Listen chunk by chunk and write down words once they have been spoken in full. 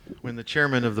when the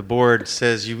chairman of the board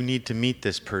says you need to meet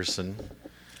this person,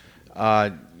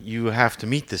 you have to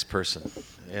meet this person.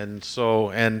 And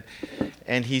so, and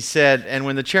he said, and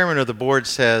when the chairman of the board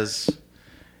says,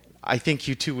 I think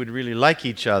you two would really like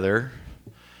each other,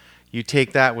 you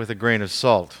take that with a grain of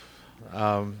salt.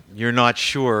 You're not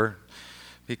sure,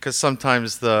 because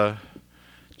sometimes the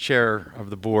chair of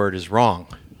the board is wrong.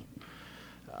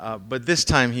 But this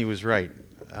time he was right.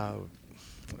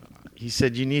 He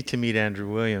said, you need to meet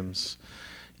Andrew Williams.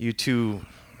 You two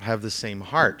have the same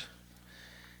heart.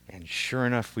 And sure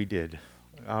enough, we did.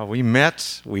 We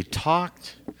met, we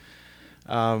talked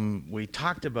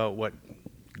about what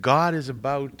God is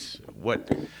about,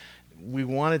 what we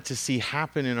wanted to see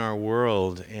happen in our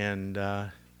world, and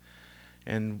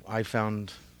I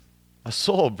found a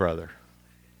soul brother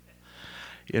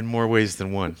in more ways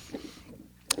than one.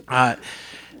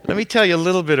 Let me tell you a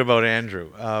little bit about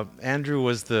Andrew. Andrew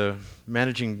was the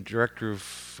managing director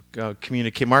of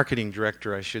marketing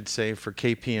director, I should say, for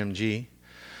KPMG.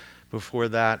 Before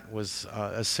that was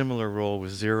a similar role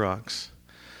with Xerox.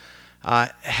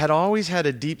 Had always had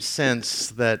a deep sense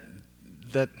that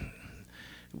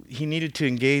he needed to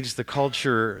engage the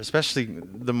culture, especially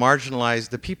the marginalized,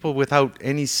 the people without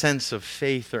any sense of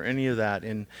faith or any of that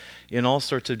in all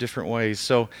sorts of different ways.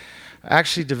 So I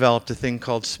actually developed a thing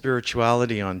called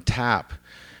Spirituality on Tap,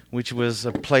 which was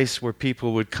a place where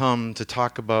people would come to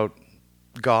talk about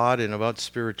God and about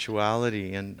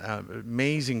spirituality, and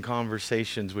amazing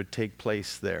conversations would take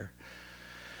place there.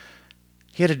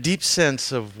 He had a deep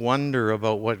sense of wonder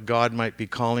about what God might be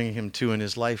calling him to in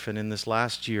his life, and in this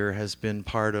last year has been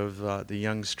part of the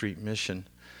Yonge Street Mission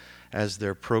as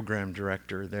their program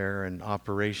director there in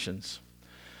operations.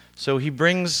 So he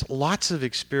brings lots of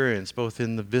experience, both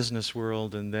in the business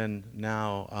world and then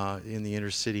now in the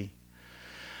inner city.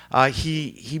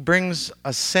 He brings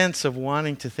a sense of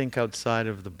wanting to think outside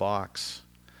of the box.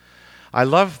 I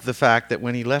love the fact that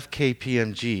when he left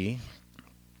KPMG,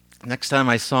 next time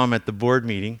I saw him at the board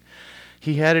meeting,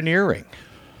 he had an earring,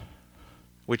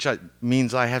 which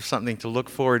means I have something to look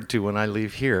forward to when I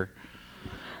leave here.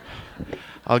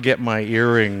 I'll get my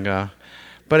earring.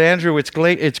 But Andrew, it's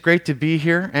great to be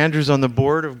here. Andrew's on the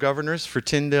board of governors for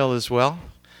Tyndale as well.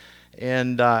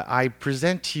 And I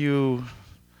present to you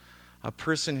a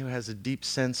person who has a deep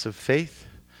sense of faith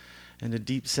and a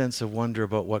deep sense of wonder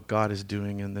about what God is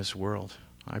doing in this world.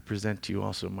 I present to you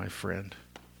also my friend.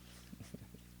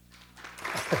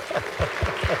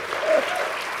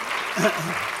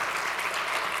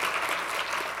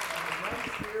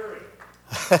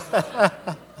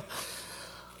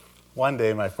 One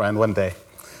day, my friend, one day.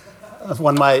 It's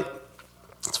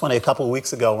funny, a couple of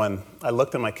weeks ago when I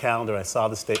looked at my calendar, I saw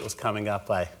this date was coming up,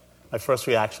 my first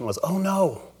reaction was, oh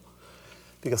no,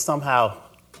 because somehow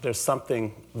there's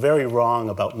something very wrong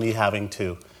about me having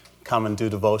to come and do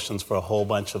devotions for a whole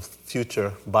bunch of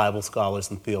future Bible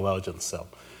scholars and theologians. So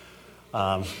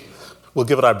we'll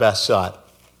give it our best shot.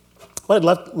 What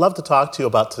I'd love to talk to you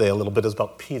about today a little bit is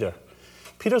about Peter.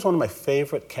 Peter's one of my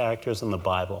favorite characters in the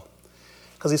Bible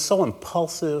because he's so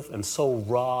impulsive and so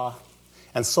raw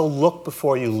and so look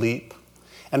before you leap.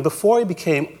 And before he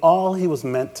became all he was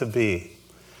meant to be,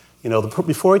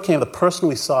 before he became the person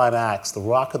we saw in Acts, the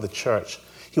rock of the church,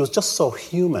 he was just so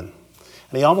human.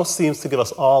 And he almost seems to give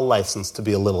us all license to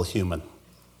be a little human.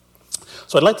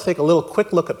 So I'd like to take a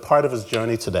quick look at part of his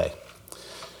journey today.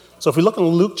 So if we look in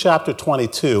Luke chapter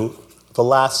 22, the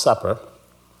Last Supper,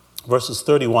 verses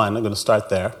 31, I'm going to start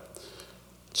there.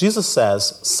 Jesus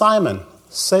says, Simon,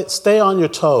 stay on your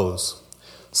toes.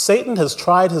 Satan has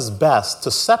tried his best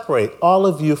to separate all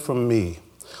of you from me,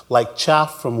 like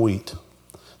chaff from wheat.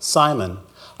 Simon,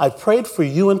 I've prayed for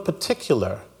you in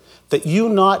particular, that you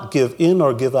not give in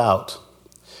or give out.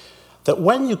 That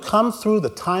when you come through the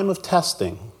time of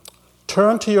testing,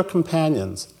 turn to your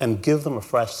companions and give them a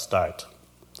fresh start.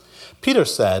 Peter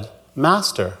said,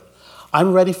 Master,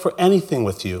 I'm ready for anything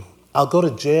with you. I'll go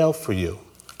to jail for you.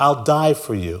 I'll die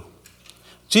for you.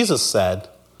 Jesus said,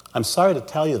 I'm sorry to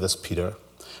tell you this, Peter,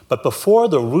 but before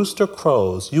the rooster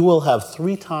crows, you will have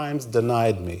 3 times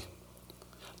denied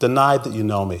that you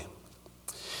know me.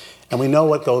 And we know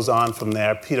what goes on from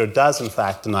there. Peter does, in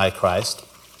fact, deny Christ.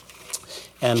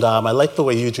 And I like the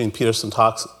way Eugene Peterson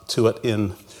talks to it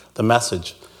in The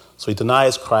Message. So he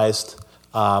denies Christ,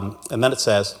 and then it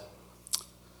says,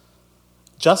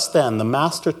 just then the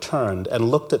master turned and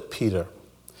looked at Peter.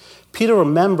 Peter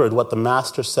remembered what the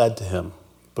master said to him,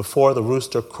 before the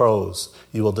rooster crows,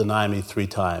 you will deny me 3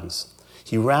 times.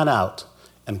 He ran out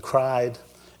and cried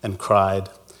and cried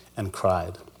and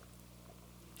cried.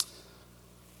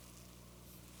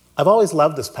 I've always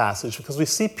loved this passage because we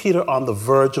see Peter on the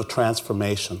verge of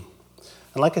transformation.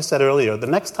 And like I said earlier, the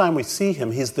next time we see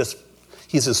him, he's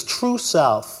his true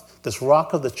self, this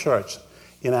rock of the church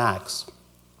in Acts.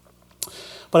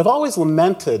 But I've always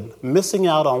lamented missing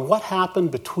out on what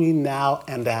happened between now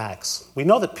and Acts. We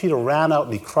know that Peter ran out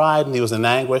and he cried and he was in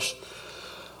anguish.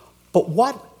 But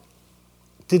what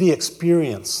did he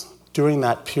experience during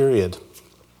that period?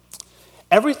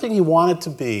 Everything he wanted to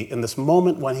be in this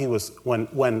moment when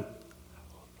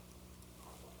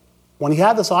he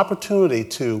had this opportunity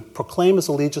to proclaim his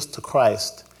allegiance to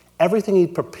Christ, everything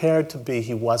he'd prepared to be,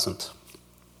 he wasn't.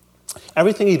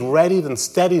 Everything he'd readied and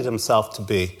steadied himself to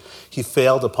be, he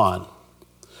failed upon.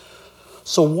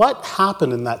 So what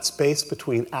happened in that space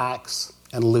between Acts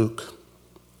and Luke?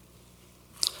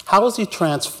 How was he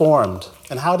transformed,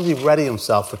 and how did he ready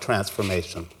himself for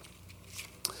transformation?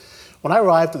 When I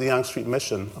arrived at the Yonge Street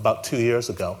Mission about 2 years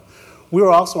ago, we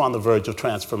were also on the verge of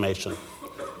transformation.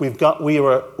 We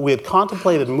had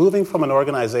contemplated moving from an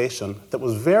organization that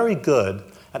was very good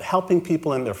at helping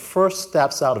people in their first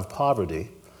steps out of poverty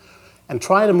and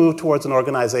trying to move towards an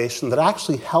organization that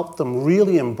actually helped them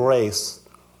really embrace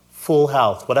full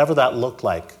health, whatever that looked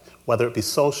like, whether it be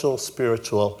social,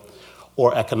 spiritual,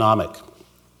 or economic.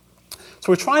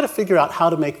 So we're trying to figure out how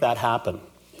to make that happen.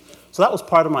 So that was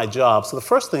part of my job. So the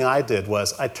first thing I did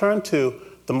was I turned to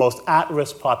the most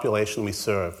at-risk population we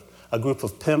serve, a group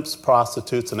of pimps,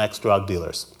 prostitutes, and ex-drug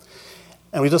dealers.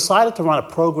 And we decided to run a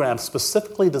program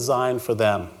specifically designed for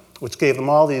them, which gave them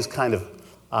all these kind of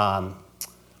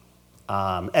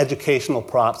educational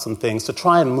props and things to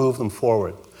try and move them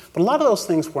forward. But a lot of those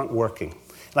things weren't working.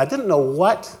 And I didn't know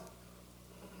what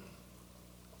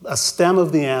a stem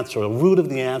of the answer, a root of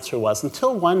the answer was,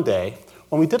 until one day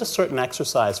when we did a certain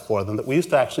exercise for them that we used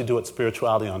to actually do at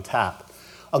Spirituality on Tap,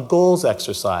 a goals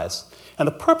exercise. And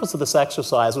the purpose of this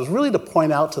exercise was really to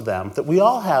point out to them that we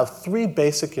all have three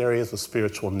basic areas of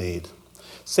spiritual need: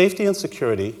 safety and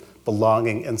security,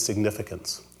 belonging, and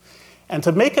significance. And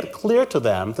to make it clear to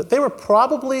them that they were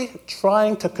probably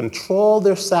trying to control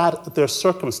their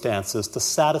circumstances to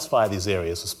satisfy these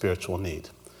areas of spiritual need.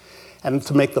 And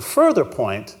to make the further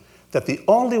point that the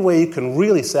only way you can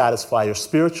really satisfy your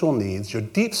spiritual needs, your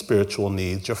deep spiritual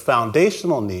needs, your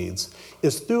foundational needs,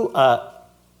 is through a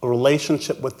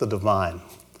relationship with the divine.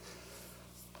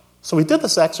 So we did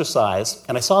this exercise,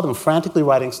 and I saw them frantically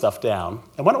writing stuff down.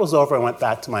 And when it was over, I went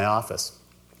back to my office.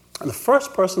 And the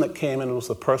first person that came in was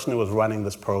the person who was running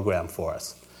this program for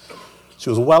us. She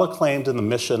was well acclaimed in the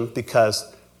mission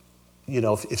because,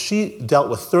 if she dealt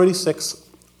with 36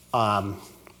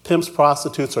 pimps,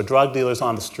 prostitutes, or drug dealers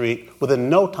on the street,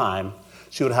 within no time,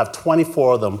 she would have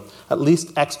 24 of them at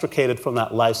least extricated from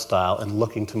that lifestyle and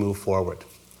looking to move forward.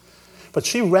 But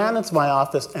she ran into my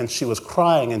office and she was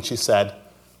crying and she said,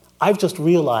 "I've just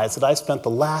realized that I spent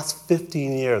the last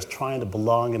 15 years trying to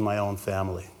belong in my own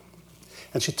family."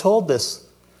 And she told this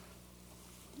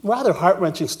rather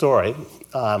heart-wrenching story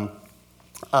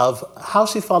of how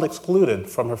she felt excluded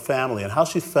from her family and how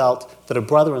she felt that her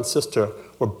brother and sister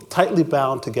were tightly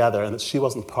bound together and that she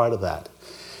wasn't part of that.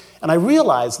 And I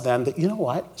realized then that,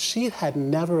 she had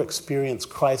never experienced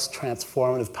Christ's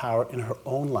transformative power in her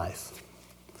own life.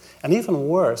 And even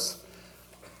worse,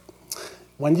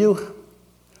 when you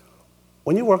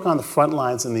work on the front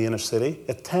lines in the inner city,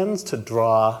 it tends to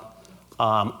draw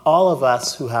all of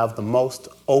us who have the most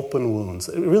open wounds.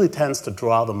 It really tends to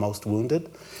draw the most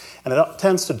wounded, and it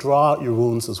tends to draw your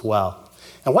wounds as well.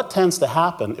 And what tends to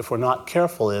happen, if we're not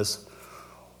careful, is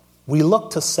we look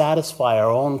to satisfy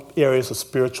our own areas of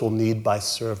spiritual need by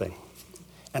serving.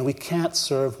 And we can't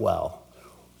serve well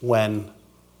when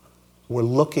we're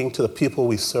looking to the people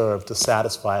we serve to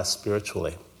satisfy us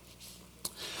spiritually.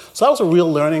 So that was a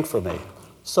real learning for me.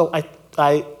 So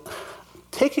I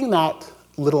taking that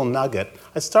little nugget,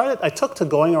 I took to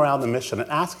going around the mission and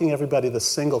asking everybody this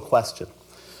single question.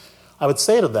 I would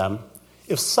say to them,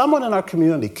 if someone in our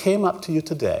community came up to you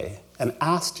today and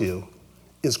asked you,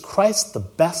 "Is Christ the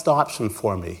best option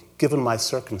for me, given my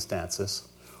circumstances?"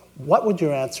 what would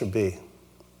your answer be?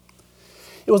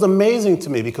 It was amazing to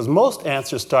me because most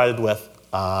answers started with,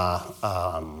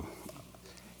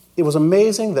 it was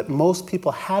amazing that most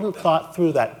people hadn't thought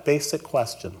through that basic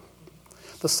question.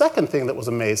 The second thing that was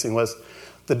amazing was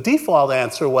the default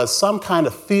answer was some kind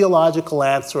of theological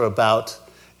answer about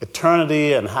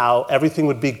eternity and how everything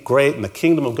would be great and the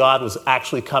kingdom of God was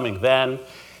actually coming then,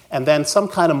 and then some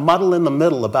kind of muddle in the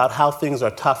middle about how things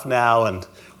are tough now and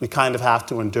we kind of have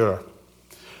to endure.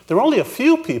 There are only a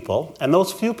few people, and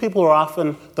those few people are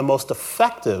often the most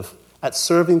effective at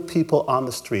serving people on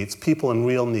the streets, people in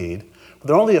real need. But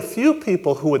there are only a few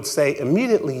people who would say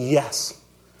immediately, yes,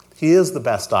 he is the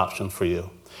best option for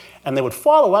you. And they would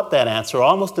follow up that answer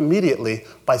almost immediately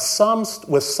with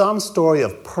some story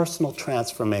of personal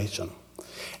transformation.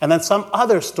 And then some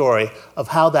other story of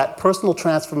how that personal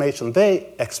transformation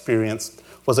they experienced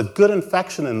was a good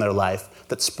infection in their life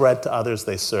that spread to others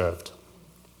they served.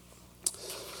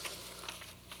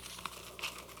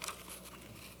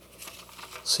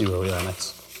 See where we are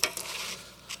next.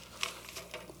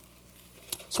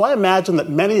 So I imagine that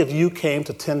many of you came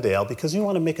to Tyndale because you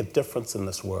want to make a difference in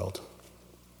this world.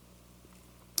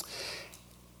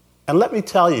 And let me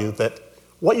remind you that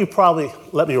what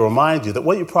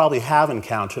you probably have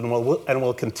encountered and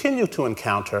will continue to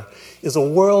encounter is a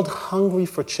world hungry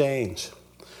for change.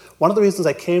 One of the reasons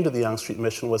I came to the Yonge Street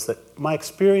Mission was that my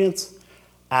experience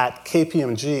at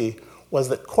KPMG was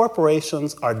that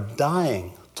corporations are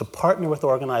dying to partner with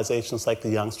organizations like the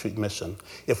Yonge Street Mission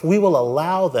if we will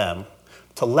allow them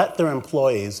to let their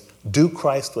employees do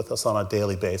Christ with us on a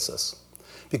daily basis.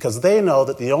 Because they know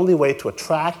that the only way to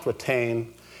attract,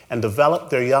 retain, and develop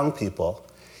their young people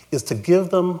is to give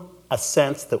them a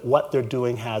sense that what they're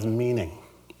doing has meaning.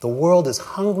 The world is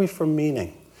hungry for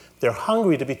meaning. They're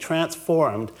hungry to be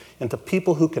transformed into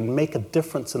people who can make a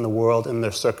difference in the world and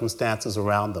their circumstances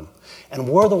around them. And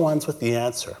we're the ones with the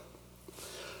answer.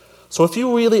 So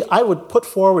I would put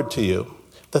forward to you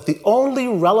that the only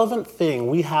relevant thing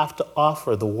we have to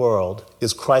offer the world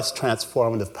is Christ's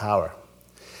transformative power.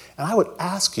 And I would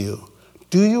ask you,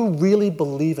 do you really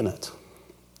believe in it?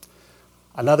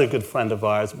 Another good friend of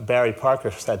ours, Barry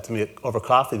Parker, said to me over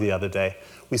coffee the other day,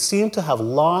 we seem to have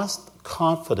lost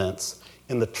confidence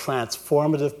in the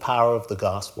transformative power of the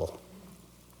gospel.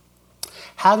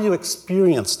 Have you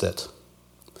experienced it?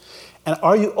 And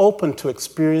are you open to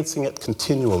experiencing it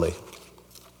continually?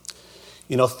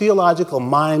 You know, theological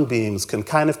mind beams can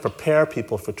kind of prepare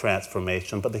people for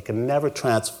transformation, but they can never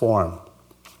transform.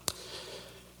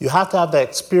 You have to have that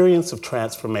experience of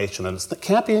transformation, and it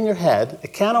can't be in your head.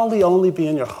 It can't only be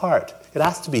in your heart. It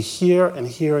has to be here and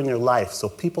here in your life so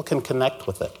people can connect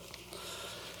with it.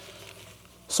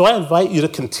 So I invite you to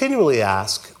continually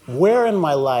ask, where in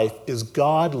my life is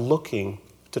God looking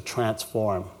to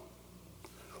transform?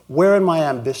 Where in my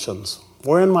ambitions?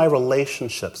 Where in my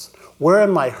relationships? Where in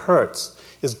my hurts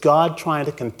is God trying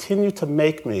to continue to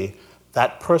make me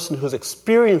that person who's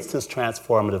experienced his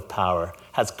transformative power,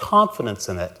 has confidence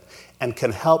in it, and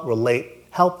can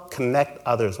help connect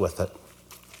others with it?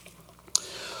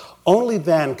 Only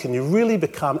then can you really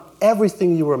become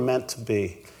everything you were meant to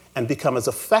be and become as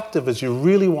effective as you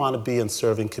really want to be in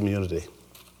serving community.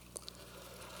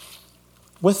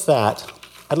 With that,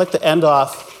 I'd like to end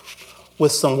off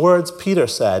with some words Peter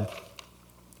said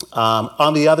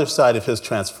on the other side of his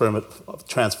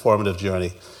transformative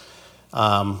journey.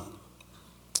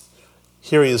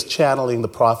 Here he is channeling the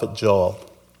prophet Joel.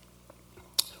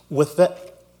 With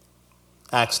that,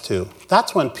 Acts 2.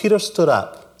 That's when Peter stood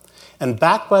up and,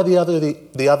 backed by the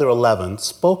other 11,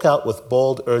 spoke out with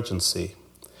bold urgency.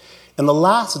 In the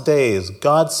last days,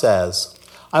 God says,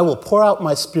 I will pour out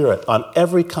my spirit on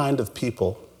every kind of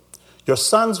people. Your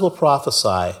sons will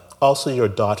prophesy, also your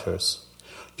daughters.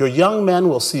 Your young men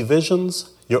will see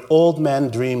visions, your old men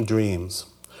dream dreams.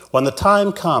 When the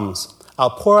time comes, I'll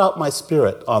pour out my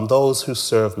spirit on those who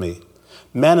serve me,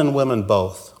 men and women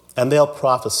both, and they'll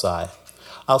prophesy.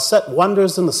 I'll set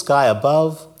wonders in the sky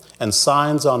above and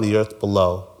signs on the earth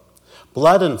below.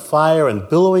 Blood and fire and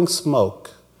billowing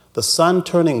smoke, the sun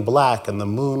turning black and the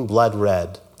moon blood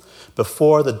red,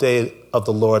 before the day of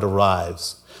the Lord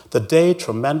arrives, the day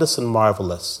tremendous and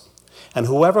marvelous. And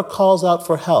whoever calls out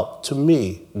for help to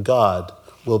me, God,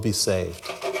 will be saved.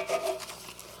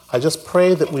 I just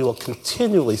pray that we will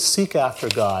continually seek after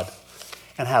God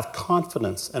and have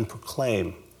confidence and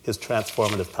proclaim his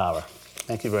transformative power.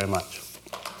 Thank you very much.